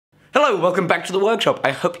Hello, welcome back to the workshop.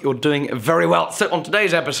 I hope you're doing very well. So on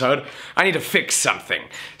today's episode, I need to fix something.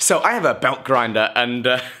 So I have a belt grinder and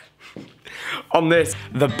on this,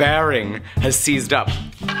 the bearing has seized up.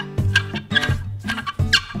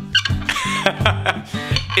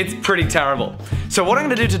 It's pretty terrible. So what I'm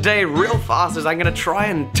gonna do today real fast is I'm gonna try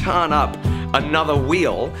and turn up another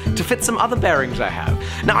wheel to fit some other bearings I have.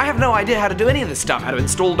 Now I have no idea how to do any of this stuff, how to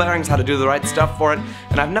install bearings, how to do the right stuff for it,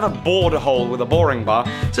 and I've never bored a hole with a boring bar,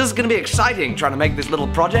 so this is gonna be exciting trying to make this little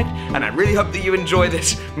project, and I really hope that you enjoy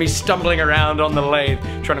this, me stumbling around on the lathe,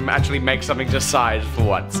 trying to actually make something to size for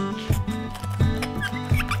once.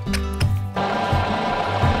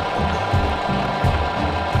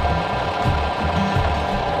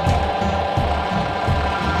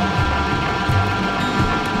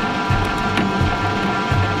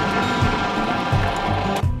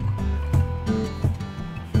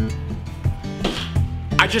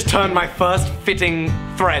 I just turned my first fitting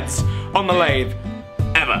threads on the lathe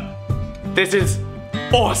ever. This is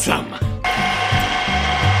awesome.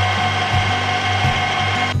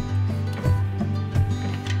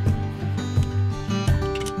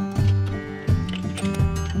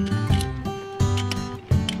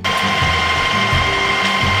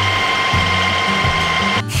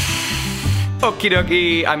 Okie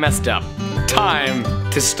dokie, I messed up. Time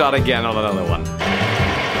to start again on another one.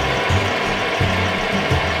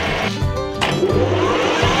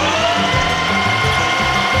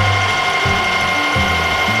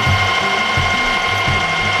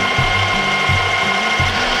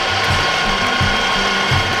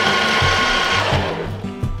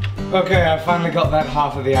 Okay, I finally got that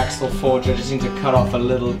half of the axle forged. I just need to cut off a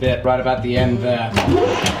little bit right about the end there.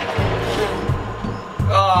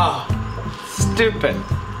 Oh, stupid.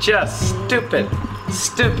 Just stupid.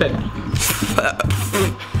 Stupid.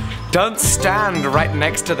 Don't stand right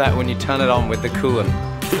next to that when you turn it on with the coolant.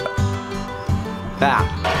 That.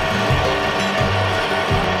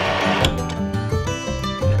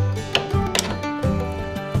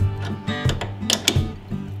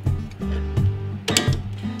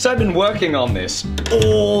 So I've been working on this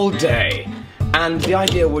all day, and the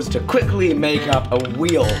idea was to quickly make up a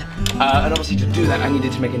wheel, and obviously to do that I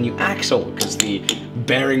needed to make a new axle, because the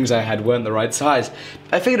bearings I had weren't the right size.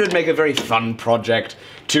 I figured it would make a very fun project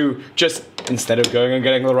to just, instead of going and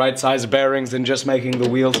getting the right size bearings and just making the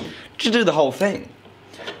wheels, to do the whole thing.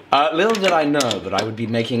 Little did I know that I would be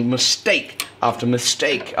making mistake after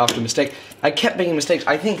mistake after mistake. I kept making mistakes.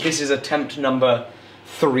 I think this is attempt number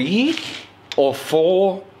 3 or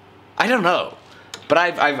 4. I don't know, but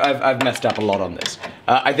I've messed up a lot on this.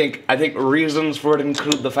 I think reasons for it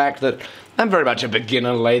include the fact that I'm very much a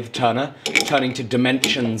beginner lathe turner. Turning to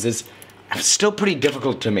dimensions is still pretty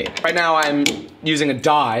difficult to me. Right now I'm using a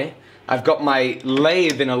die. I've got my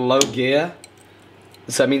lathe in a low gear,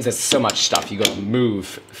 so it means there's so much stuff you got to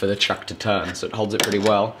move for the chuck to turn, so it holds it pretty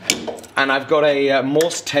well. And I've got a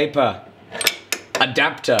Morse taper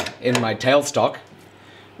adapter in my tailstock,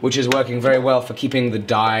 which is working very well for keeping the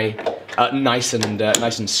die nice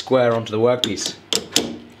and square onto the workpiece.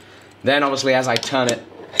 Then obviously as I turn it,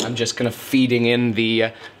 I'm just kind of feeding in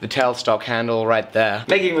the tailstock handle right there.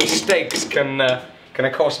 Making mistakes can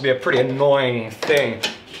of course be a pretty annoying thing.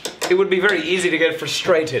 It would be very easy to get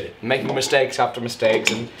frustrated making mistakes after mistakes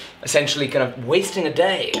and essentially kind of wasting a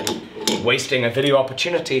day and wasting a video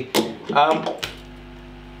opportunity. Oh.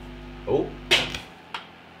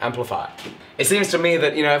 Amplify. It seems to me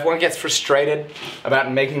that, you know, if one gets frustrated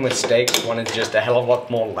about making mistakes, one is just a hell of a lot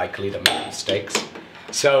more likely to make mistakes.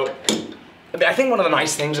 So, I think one of the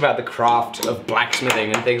nice things about the craft of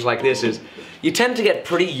blacksmithing and things like this is you tend to get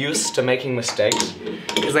pretty used to making mistakes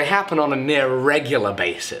because they happen on a near regular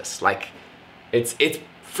basis. Like, it's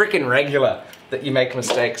freaking regular that you make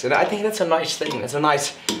mistakes, and I think that's a nice thing. It's a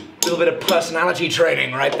nice little bit of personality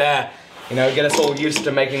training right there. You know, get us all used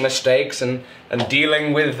to making mistakes and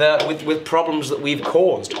dealing with problems that we've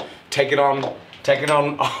caused. Taking on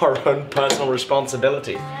our own personal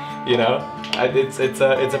responsibility. You know, it's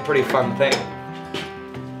a pretty fun thing.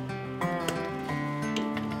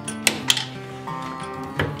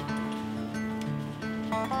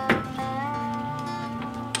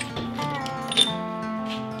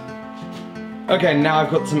 Okay, now I've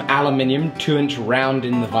got some aluminium 2-inch round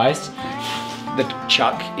in the vise. The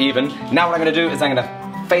chuck even. Now what I'm gonna do is I'm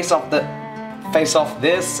gonna face off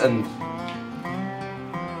this and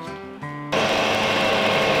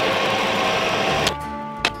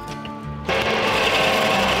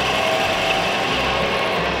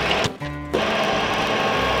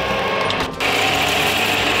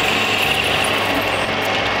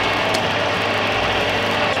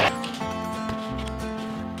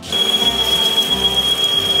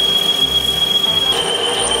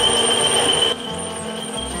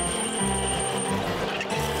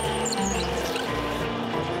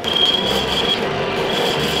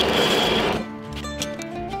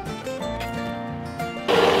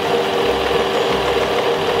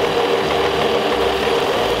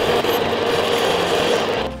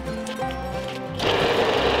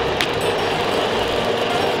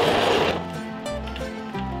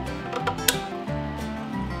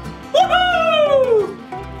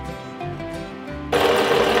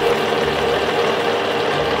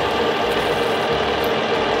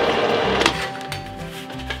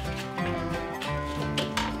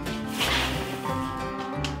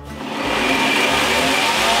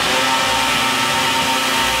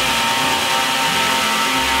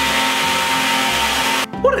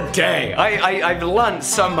day. I've learned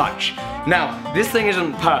so much. Now, this thing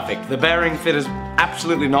isn't perfect. The bearing fit is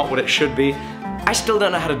absolutely not what it should be. I still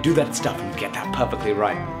don't know how to do that stuff and get that perfectly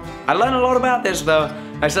right. I learned a lot about this though.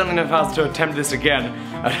 I certainly know if I was to attempt this again,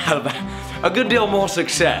 I'd have a good deal more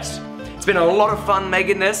success. It's been a lot of fun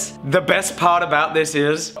making this. The best part about this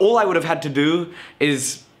is, all I would have had to do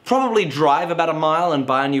is probably drive about a mile and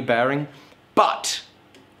buy a new bearing, but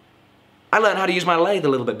I learned how to use my lathe a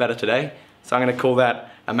little bit better today, so I'm gonna call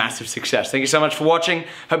that a massive success. Thank you so much for watching.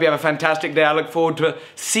 Hope you have a fantastic day. I look forward to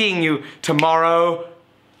seeing you tomorrow.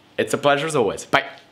 It's a pleasure as always. Bye.